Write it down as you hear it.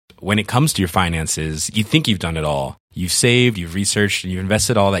when it comes to your finances, you think you've done it all. You've saved, you've researched, and you've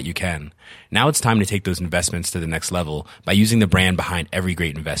invested all that you can. Now it's time to take those investments to the next level by using the brand behind every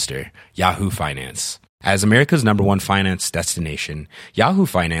great investor, Yahoo Finance. As America's #1 finance destination, Yahoo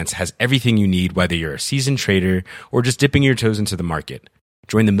Finance has everything you need, whether you're a seasoned trader or just dipping your toes into the market.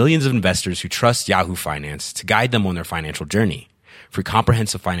 Join the millions of investors who trust Yahoo Finance to guide them on their financial journey. For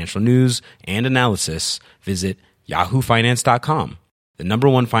comprehensive financial news and analysis, visit yahoofinance.com, the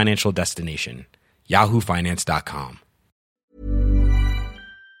 #1 financial destination, yahoofinance.com.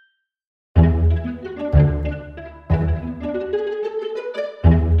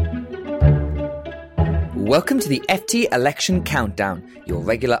 Welcome to the FT Election Countdown, your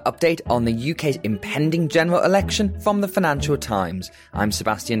regular update on the UK's impending general election from the Financial Times. I'm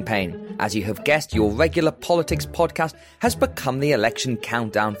Sebastian Payne. As you have guessed, your regular politics podcast has become the Election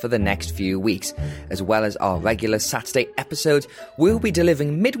Countdown for the next few weeks. As well as our regular Saturday episodes, we'll be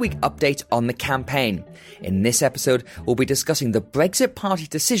delivering midweek updates on the campaign. In this episode, we'll be discussing the Brexit Party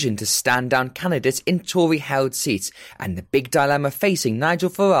decision to stand down candidates in Tory-held seats and the big dilemma facing Nigel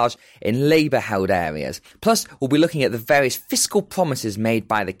Farage in Labour-held areas. Plus, we'll be looking at the various fiscal promises made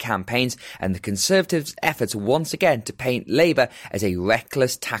by the campaigns and the Conservatives' efforts once again to paint Labour as a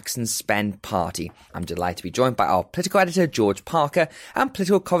reckless tax and spend party. I'm delighted to be joined by our political editor George Parker and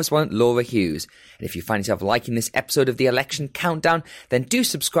political correspondent Laura Hughes. And if you find yourself liking this episode of the Election Countdown, then do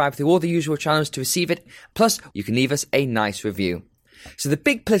subscribe through all the usual channels to receive it. Plus, you can leave us a nice review. So the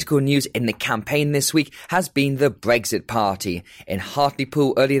big political news in the campaign this week has been the Brexit Party. In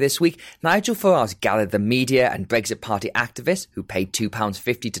Hartlepool earlier this week, Nigel Farage gathered the media and Brexit Party activists, who paid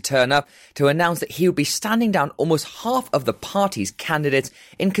 £2.50 to turn up, to announce that he would be standing down almost half of the party's candidates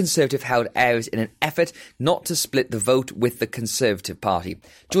in Conservative-held areas in an effort not to split the vote with the Conservative Party.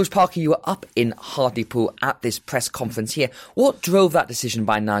 George Parker, you were up in Hartlepool at this press conference here. What drove that decision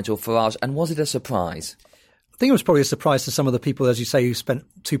by Nigel Farage, and was it a surprise? I think it was probably a surprise to some of the people, as you say, who spent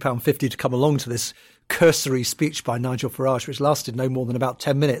 £2.50 to come along to this cursory speech by Nigel Farage, which lasted no more than about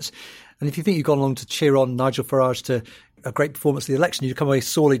 10 minutes. And if you think you've gone along to cheer on Nigel Farage to a great performance of the election, you come away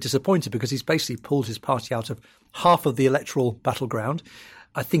sorely disappointed because he's basically pulled his party out of half of the electoral battleground.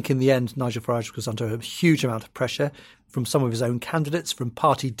 I think in the end, Nigel Farage was under a huge amount of pressure from some of his own candidates, from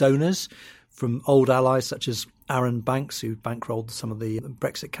party donors, from old allies such as Aaron Banks, who bankrolled some of the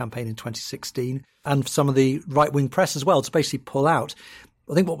Brexit campaign in 2016, and some of the right-wing press as well, to basically pull out.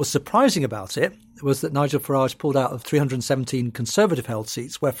 I think what was surprising about it was that Nigel Farage pulled out of 317 Conservative-held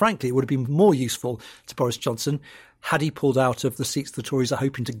seats, where, frankly, it would have been more useful to Boris Johnson had he pulled out of the seats the Tories are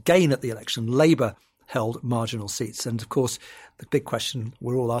hoping to gain at the election, Labour-held marginal seats. And, of course, the big question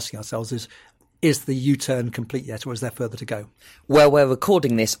we're all asking ourselves is the U-turn complete yet, or is there further to go? Well, we're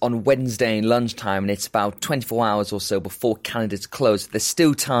recording this on Wednesday lunchtime, and it's about 24 hours or so before candidates close. There's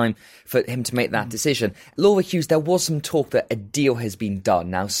still time for him to make that decision. Laura Hughes, there was some talk that a deal has been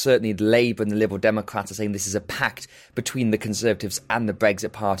done. Now, certainly Labour and the Liberal Democrats are saying this is a pact between the Conservatives and the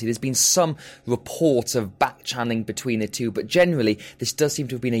Brexit Party. There's been some reports of back-channeling between the two, but generally this does seem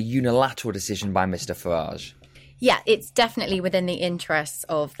to have been a unilateral decision by Mr Farage. Yeah, it's definitely within the interests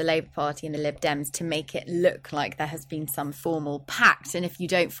of the Labour Party and the Lib Dems to make it look like there has been some formal pact. And if you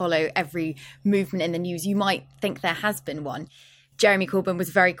don't follow every movement in the news, you might think there has been one. Jeremy Corbyn was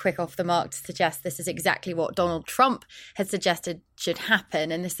very quick off the mark to suggest this is exactly what Donald Trump had suggested should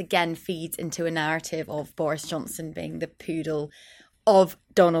happen. And this again feeds into a narrative of Boris Johnson being the poodle of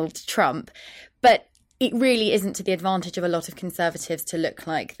Donald Trump. But it really isn't to the advantage of a lot of Conservatives to look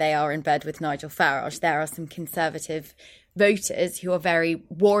like they are in bed with Nigel Farage. There are some Conservative voters who are very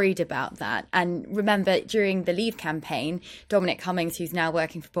worried about that. And remember, during the Leave campaign, Dominic Cummings, who's now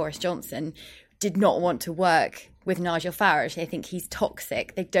working for Boris Johnson, did not want to work with Nigel Farage. They think he's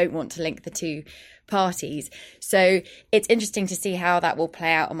toxic. They don't want to link the two parties. So it's interesting to see how that will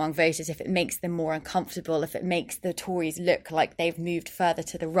play out among voters, if it makes them more uncomfortable, if it makes the Tories look like they've moved further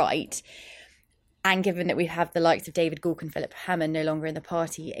to the right. And given that we have the likes of David Gauke and Philip Hammond no longer in the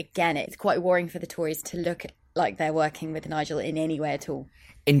party, again, it's quite worrying for the Tories to look like they're working with Nigel in any way at all.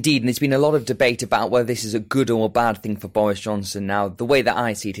 Indeed, and there's been a lot of debate about whether this is a good or a bad thing for Boris Johnson. Now, the way that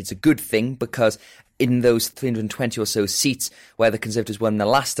I see it, it's a good thing because in those 320 or so seats where the Conservatives won the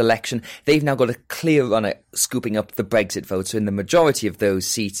last election, they've now got a clear run at scooping up the Brexit vote. So in the majority of those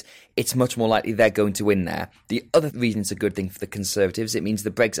seats, it's much more likely they're going to win there. The other reason it's a good thing for the Conservatives, it means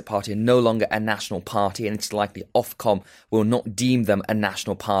the Brexit Party are no longer a national party, and it's likely Ofcom will not deem them a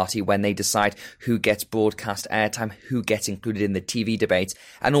national party when they decide who gets broadcast airtime, who gets included in the TV debates.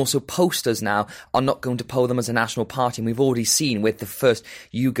 And also posters now are not going to poll them as a national party. And we've already seen with the first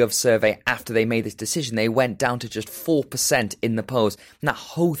YouGov survey after they made this decision, they went down to just 4% in the polls. And that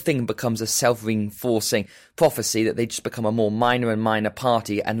whole thing becomes a self-reinforcing prophecy that they just become a more minor and minor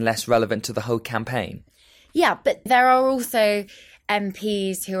party and less relevant to the whole campaign. Yeah, but there are also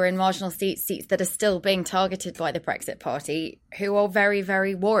MPs who are in marginal seats that are still being targeted by the Brexit Party, who are very,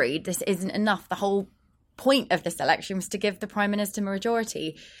 very worried this isn't enough. The whole point of this election was to give the Prime Minister a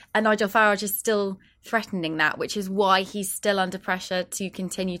majority, and Nigel Farage is still threatening that, which is why he's still under pressure to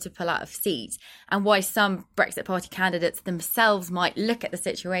continue to pull out of seat, and why some Brexit Party candidates themselves might look at the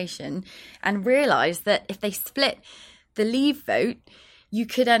situation and realise that if they split the Leave vote, you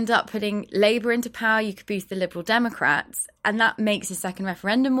could end up putting Labour into power, you could boost the Liberal Democrats, and that makes a second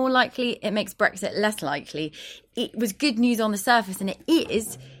referendum more likely. It makes Brexit less likely. It was good news on the surface, and it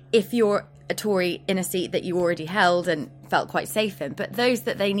is if you're a Tory in a seat that you already held and felt quite safe in. But those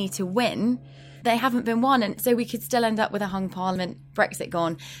that they need to win, they haven't been won, and so we could still end up with a hung parliament, Brexit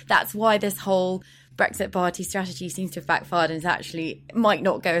gone. That's why this whole Brexit Party strategy seems to have backfired and is actually might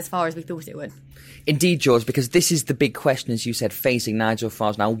not go as far as we thought it would. Indeed, George, because this is the big question, as you said, facing Nigel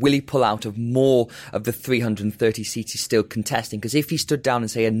Farage now. Will he pull out of more of the 330 seats he's still contesting? Because if he stood down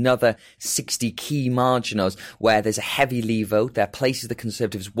and say another 60 key marginals where there's a heavy Leave vote, there are places the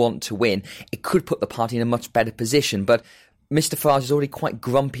Conservatives want to win, it could put the party in a much better position. But Mr Farage is already quite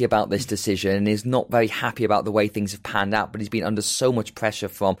grumpy about this decision and is not very happy about the way things have panned out, but he's been under so much pressure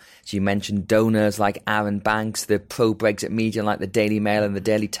from, as you mentioned, donors like Aaron Banks, the pro-Brexit media like the Daily Mail and the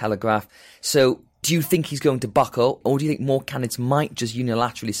Daily Telegraph. So do you think he's going to buckle, or do you think more candidates might just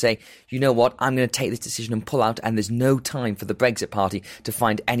unilaterally say, you know what, I'm going to take this decision and pull out, and there's no time for the Brexit Party to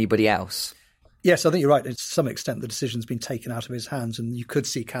find anybody else? Yes, I think you're right. To some extent, the decision's been taken out of his hands, and you could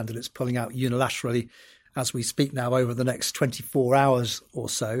see candidates pulling out unilaterally as we speak now over the next 24 hours or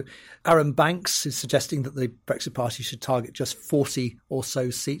so. Aaron Banks is suggesting that the Brexit Party should target just 40 or so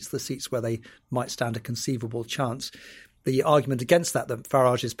seats, the seats where they might stand a conceivable chance. The argument against that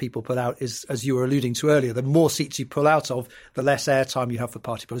Farage's people put out is, as you were alluding to earlier, the more seats you pull out of, the less airtime you have for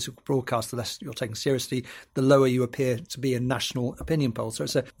party political broadcast, the less you're taken seriously, the lower you appear to be in national opinion polls. So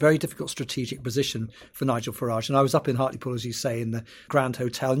it's a very difficult strategic position for Nigel Farage. And I was up in Hartlepool, as you say, in the Grand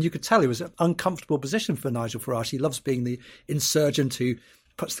Hotel, and you could tell it was an uncomfortable position for Nigel Farage. He loves being the insurgent who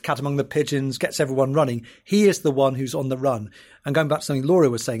puts the cat among the pigeons, gets everyone running. He is the one who's on the run. And going back to something Laura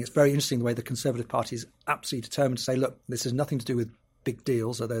was saying, it's very interesting the way the Conservative Party is absolutely determined to say, look, this has nothing to do with big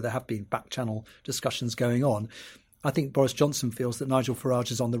deals, although there have been back-channel discussions going on. I think Boris Johnson feels that Nigel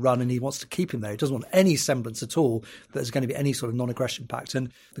Farage is on the run and he wants to keep him there. He doesn't want any semblance at all that there's going to be any sort of non-aggression pact.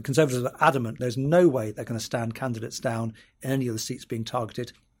 And the Conservatives are adamant there's no way they're going to stand candidates down in any of the seats being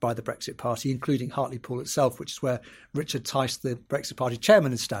targeted by the Brexit Party, including Hartlepool itself, which is where Richard Tice, the Brexit Party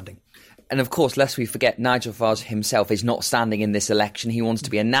chairman, is standing. And of course, lest we forget, Nigel Farage himself is not standing in this election. He wants to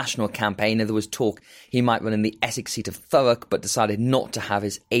be a national campaigner. There was talk he might run in the Essex seat of Thurrock, but decided not to have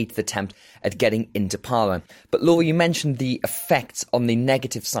his 8th attempt at getting into Parliament. But Laura, you mentioned the effects on the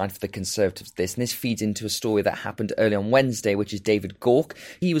negative side for the Conservatives this, and this feeds into a story that happened early on Wednesday, which is David Gauke.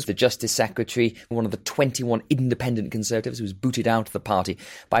 He was the Justice Secretary, one of the 21 independent Conservatives who was booted out of the party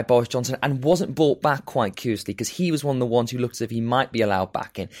by Boris Johnson and wasn't brought back, quite curiously, because he was one of the ones who looked as if he might be allowed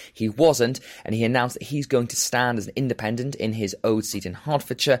back in. He wasn't, and he announced that he's going to stand as an independent in his old seat in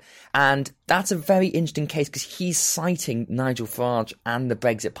Hertfordshire. And that's a very interesting case because he's citing Nigel Farage and the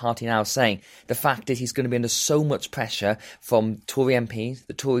Brexit Party now, saying the fact is he's going to be under so much pressure from Tory MPs,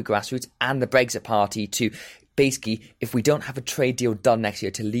 the Tory grassroots and the Brexit Party to basically, if we don't have a trade deal done next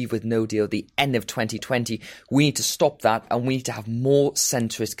year, to leave with no deal at the end of 2020, we need to stop that and we need to have more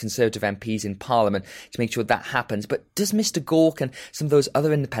centrist Conservative MPs in Parliament to make sure that happens. But does Mr Gauke and some of those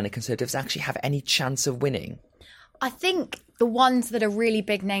other independent Conservatives actually have any chance of winning? I think the ones that are really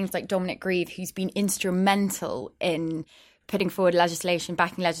big names like Dominic Grieve, who's been instrumental in putting forward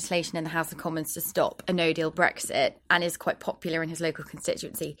backing legislation in the House of Commons to stop a no-deal Brexit and is quite popular in his local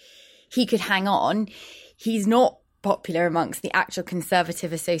constituency, he could hang on. He's not popular amongst the actual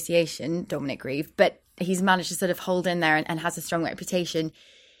Conservative Association, Dominic Grieve, but he's managed to sort of hold in there and has a strong reputation.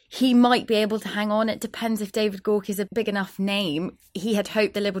 He might be able to hang on. It depends if David Gauke is a big enough name. He had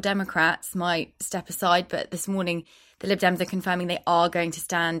hoped the Liberal Democrats might step aside, but this morning the Lib Dems are confirming they are going to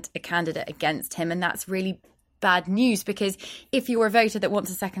stand a candidate against him, and that's really bad news because if you're a voter that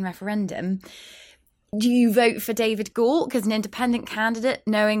wants a second referendum, do you vote for David Gauke as an independent candidate,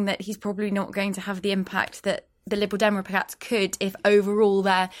 knowing that he's probably not going to have the impact that the Liberal Democrats could if overall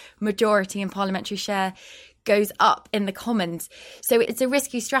their majority and parliamentary share goes up in the Commons? So it's a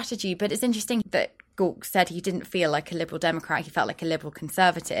risky strategy, but it's interesting that Gauke said he didn't feel like a Liberal Democrat, he felt like a Liberal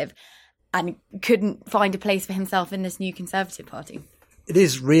Conservative, and couldn't find a place for himself in this new Conservative Party. It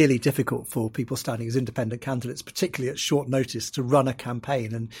is really difficult for people standing as independent candidates, particularly at short notice, to run a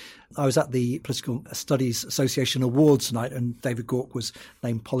campaign. And I was at the Political Studies Association Awards tonight, and David Gauke was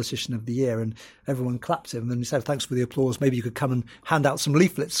named Politician of the Year, and everyone clapped him. And he said, "Thanks for the applause. Maybe you could come and hand out some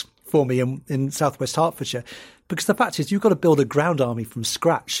leaflets for me in southwest Hertfordshire." Because the fact is, you've got to build a ground army from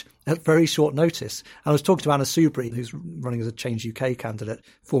scratch at very short notice. And I was talking to Anna Soubry, who's running as a Change UK candidate,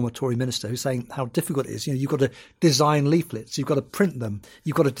 former Tory minister, who's saying how difficult it is. You've got to design leaflets, you've got to print them,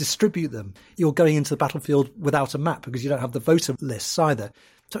 you've got to distribute them. You're going into the battlefield without a map because you don't have the voter lists either.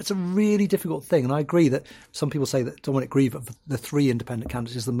 So it's a really difficult thing. And I agree that some people say that Dominic Grieve, of the three independent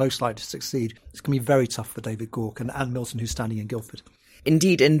candidates, is the most likely to succeed. It's going to be very tough for David Gauke and Anne Milton, who's standing in Guildford.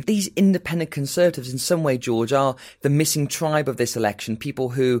 Indeed, and these independent Conservatives in some way, George, are the missing tribe of this election, people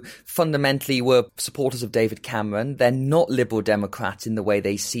who fundamentally were supporters of David Cameron. They're not Liberal Democrats in the way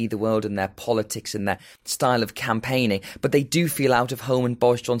they see the world and their politics and their style of campaigning, but they do feel out of home in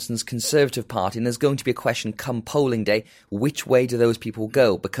Boris Johnson's Conservative Party, and there's going to be a question come polling day, which way do those people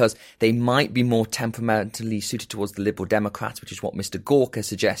go? Because they might be more temperamentally suited towards the Liberal Democrats, which is what Mr Gauke has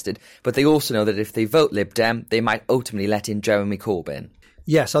suggested, but they also know that if they vote Lib Dem, they might ultimately let in Jeremy Corbyn.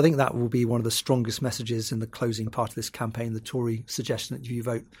 Yes, I think that will be one of the strongest messages in the closing part of this campaign, the Tory suggestion that if you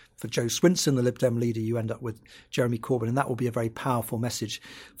vote for Jo Swinson, the Lib Dem leader, you end up with Jeremy Corbyn. And that will be a very powerful message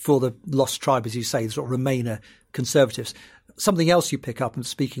for the lost tribe, as you say, the sort of Remainer Conservatives. Something else you pick up in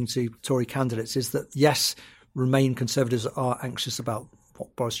speaking to Tory candidates is that, yes, Remain Conservatives are anxious about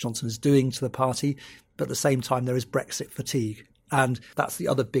what Boris Johnson is doing to the party, but at the same time there is Brexit fatigue. And that's the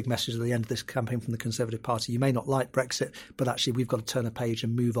other big message at the end of this campaign from the Conservative Party. You may not like Brexit, but actually we've got to turn a page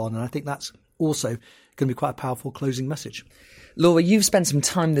and move on. And I think that's also going to be quite a powerful closing message. Laura, you've spent some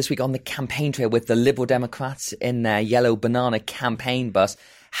time this week on the campaign trail with the Liberal Democrats in their yellow banana campaign bus.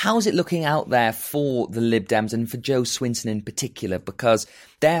 How's it looking out there for the Lib Dems and for Jo Swinson in particular? Because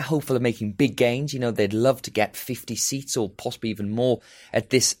they're hopeful of making big gains. They'd love to get 50 seats or possibly even more at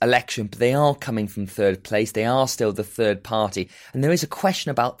this election, but they are coming from third place. They are still the third party. And there is a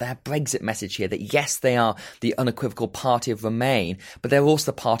question about their Brexit message here, that yes, they are the unequivocal party of Remain, but they're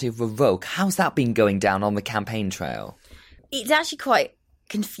also the party of Revoke. How's that been going down on the campaign trail? It's actually quite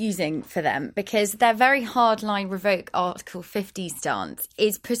confusing for them because their very hardline Revoke Article 50 stance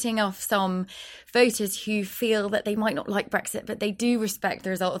is putting off some voters who feel that they might not like Brexit, but they do respect the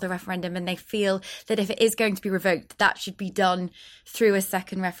result of the referendum, and they feel that if it is going to be revoked, that should be done through a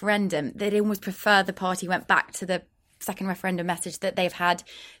second referendum. They'd almost prefer the party went back to the second referendum message that they've had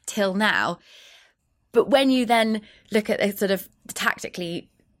till now. But when you then look at it sort of tactically,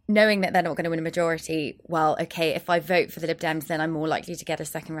 knowing that they're not going to win a majority, well, okay, if I vote for the Lib Dems, then I'm more likely to get a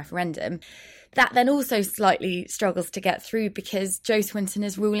second referendum. That then also slightly struggles to get through because Jo Swinson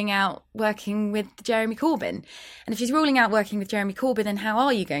is ruling out working with Jeremy Corbyn. And if she's ruling out working with Jeremy Corbyn, then how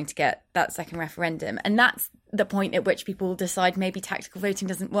are you going to get that second referendum? And that's the point at which people decide maybe tactical voting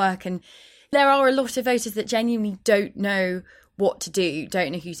doesn't work. And there are a lot of voters that genuinely don't know what to do,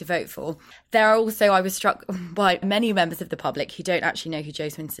 don't know who to vote for. There are also, I was struck by many members of the public who don't actually know who Jo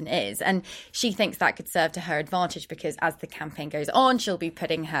Swinson is, and she thinks that could serve to her advantage because as the campaign goes on, she'll be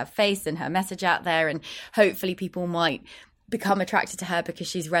putting her face and her message out there, and hopefully people might become attracted to her because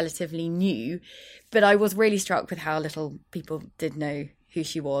she's relatively new. But I was really struck with how little people did know who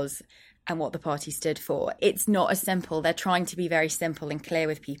she was and what the party stood for. It's not as simple. They're trying to be very simple and clear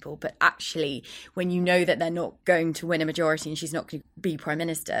with people, but actually, when you know that they're not going to win a majority and she's not going to be Prime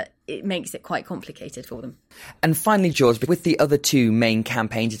Minister, it makes it quite complicated for them. And finally, George, with the other two main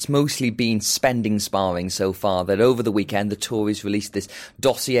campaigns, it's mostly been spending sparring so far. That over the weekend, the Tories released this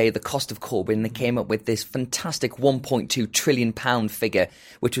dossier, The Cost of Corbyn, and they came up with this fantastic £1.2 trillion figure,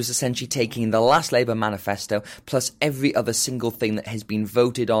 which was essentially taking the last Labour manifesto plus every other single thing that has been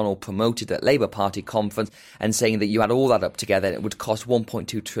voted on or promoted at Labour Party conference and saying that you add all that up together and it would cost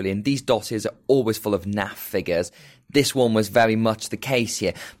 1.2 trillion. These dossiers are always full of naff figures. This one was very much the case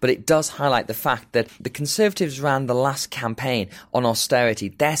here, but it does highlight the fact that the Conservatives ran the last campaign on austerity.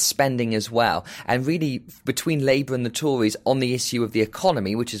 They're spending as well, and really between Labour and the Tories on the issue of the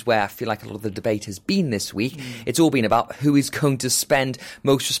economy, which is where I feel like a lot of the debate has been this week, it's all been about who is going to spend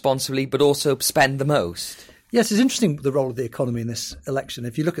most responsibly but also spend the most. Yes, it's interesting the role of the economy in this election.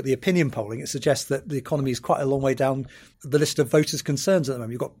 If you look at the opinion polling, it suggests that the economy is quite a long way down the list of voters' concerns at the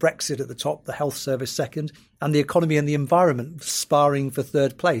moment. You've got Brexit at the top, the health service second, and the economy and the environment sparring for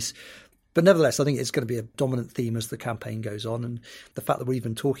third place. But nevertheless, I think it's going to be a dominant theme as the campaign goes on. And the fact that we're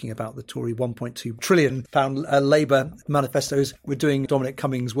even talking about the Tory £1.2 trillion Labour manifestos, we're doing Dominic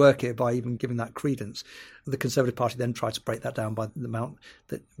Cummings' work here by even giving that credence. The Conservative Party then tried to break that down by the amount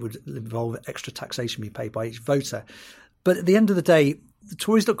that would involve extra taxation being paid by each voter. But at the end of the day, the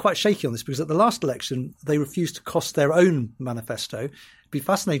Tories look quite shaky on this because at the last election, they refused to cost their own manifesto. It'd be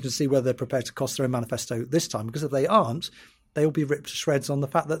fascinating to see whether they're prepared to cost their own manifesto this time, because if they aren't, they will be ripped to shreds on the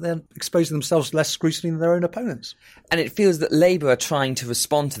fact that they're exposing themselves to less scrutiny than their own opponents. And it feels that Labour are trying to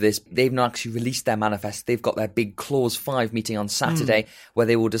respond to this. They've not actually released their manifesto. They've got their big Clause 5 meeting on Saturday where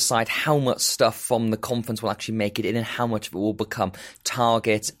they will decide how much stuff from the conference will actually make it in and how much of it will become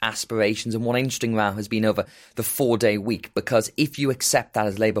targets, aspirations. And one interesting row has been over the 4-day week, because if you accept that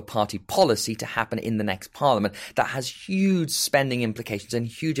as Labour Party policy to happen in the next Parliament, that has huge spending implications and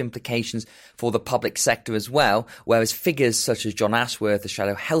huge implications for the public sector as well, whereas figures such as John Ashworth, the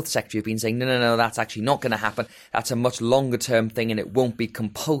Shadow Health Secretary, have been saying, no, that's actually not going to happen. That's a much longer term thing and it won't be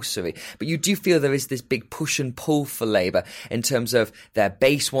compulsory. But you do feel there is this big push and pull for Labour in terms of their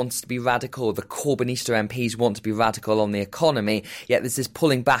base wants to be radical, the Corbynista MPs want to be radical on the economy, yet there's this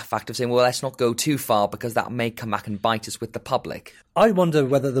pulling back factor of saying, well, let's not go too far because that may come back and bite us with the public. I wonder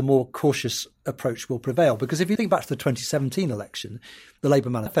whether the more cautious approach will prevail, because if you think back to the 2017 election, the Labour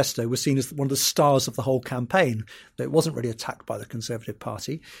manifesto was seen as one of the stars of the whole campaign. It wasn't really attacked by the Conservative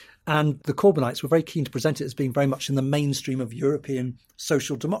Party, and the Corbynites were very keen to present it as being very much in the mainstream of European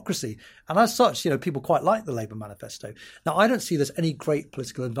social democracy. And as such, people quite like the Labour manifesto. Now, I don't see there's any great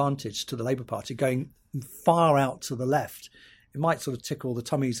political advantage to the Labour Party going far out to the left. It might sort of tickle the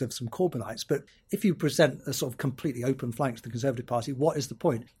tummies of some Corbynites, but if you present a sort of completely open flank to the Conservative Party, what is the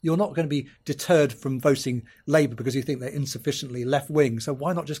point? You're not going to be deterred from voting Labour because you think they're insufficiently left-wing. So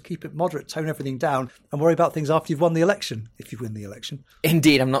why not just keep it moderate, tone everything down, and worry about things after you've won the election, if you win the election?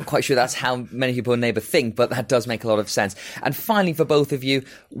 Indeed, I'm not quite sure that's how many people in Labour think, but that does make a lot of sense. And finally, for both of you,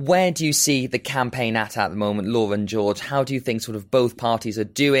 where do you see the campaign at the moment, Laura and George? How do you think sort of both parties are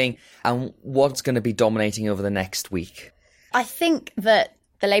doing, and what's going to be dominating over the next week? I think that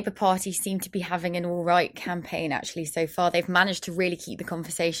the Labour Party seem to be having an all right campaign, actually, so far. They've managed to really keep the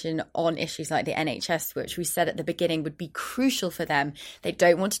conversation on issues like the NHS, which we said at the beginning would be crucial for them. They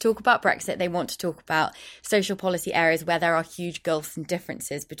don't want to talk about Brexit. They want to talk about social policy areas where there are huge gulfs and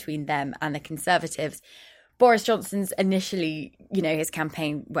differences between them and the Conservatives. Boris Johnson's initially, his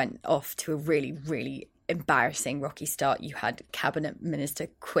campaign went off to a really, really embarrassing rocky start. You had cabinet minister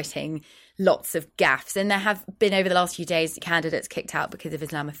quitting, lots of gaffes, and there have been over the last few days candidates kicked out because of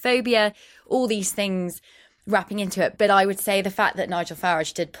Islamophobia, all these things wrapping into it. But I would say the fact that Nigel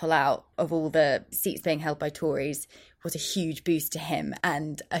Farage did pull out of all the seats being held by Tories was a huge boost to him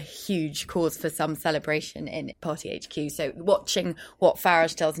and a huge cause for some celebration in Party HQ. So watching what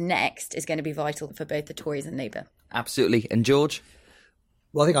Farage does next is going to be vital for both the Tories and Labour. Absolutely. And George?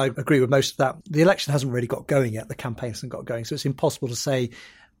 Well, I think I agree with most of that. The election hasn't really got going yet. The campaign hasn't got going. So it's impossible to say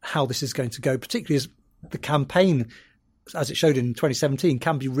how this is going to go, particularly as the campaign, as it showed in 2017,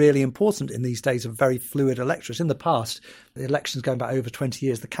 can be really important in these days of very fluid electorates. In the past, the elections going back over 20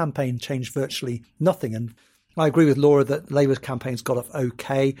 years, the campaign changed virtually nothing. And I agree with Laura that Labour's campaign's got off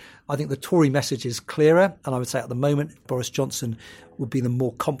okay. I think the Tory message is clearer. And I would say at the moment, Boris Johnson would be the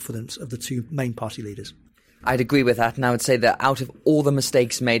more confident of the two main party leaders. I'd agree with that, and I would say that out of all the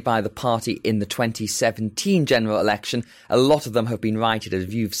mistakes made by the party in the 2017 general election, a lot of them have been righted.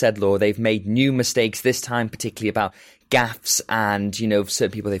 As you've said, Laura, they've made new mistakes this time, particularly about gaffes and,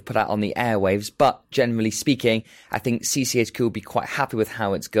 certain people they've put out on the airwaves. But generally speaking, I think CCHQ will be quite happy with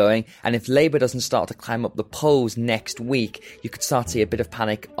how it's going. And if Labour doesn't start to climb up the polls next week, you could start to see a bit of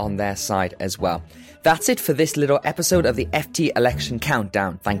panic on their side as well. That's it for this little episode of the FT Election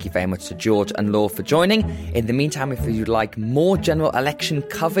Countdown. Thank you very much to George and Laura for joining. In the meantime, if you'd like more general election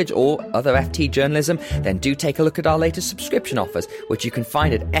coverage or other FT journalism, then do take a look at our latest subscription offers, which you can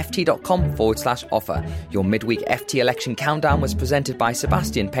find at ft.com/offer. Your midweek FT Election Countdown was presented by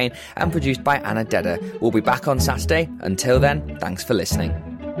Sebastian Payne and produced by Anna Dedder. We'll be back on Saturday. Until then, thanks for listening.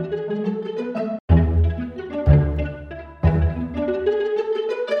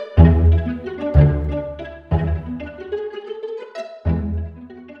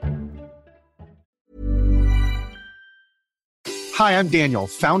 Hi, I'm Daniel,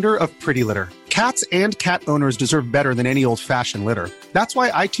 founder of Pretty Litter. Cats and cat owners deserve better than any old-fashioned litter. That's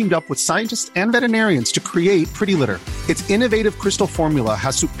why I teamed up with scientists and veterinarians to create Pretty Litter. Its innovative crystal formula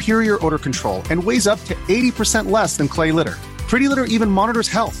has superior odor control and weighs up to 80% less than clay litter. Pretty Litter even monitors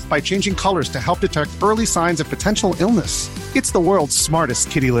health by changing colors to help detect early signs of potential illness. It's the world's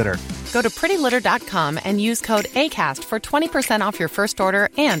smartest kitty litter. Go to prettylitter.com and use code ACAST for 20% off your first order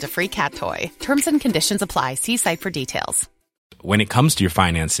and a free cat toy. Terms and conditions apply. See site for details. When it comes to your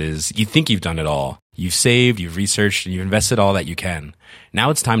finances, you think you've done it all. You've saved, you've researched, and you've invested all that you can.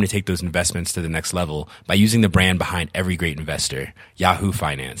 Now it's time to take those investments to the next level by using the brand behind every great investor, Yahoo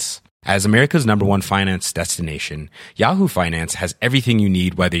Finance. As America's #1 finance destination, Yahoo Finance has everything you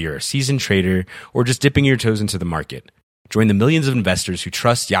need, whether you're a seasoned trader or just dipping your toes into the market. Join the millions of investors who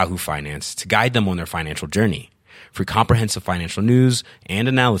trust Yahoo Finance to guide them on their financial journey. For comprehensive financial news and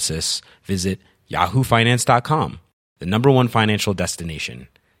analysis, visit yahoofinance.com, the #1 financial destination,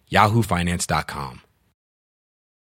 yahoofinance.com.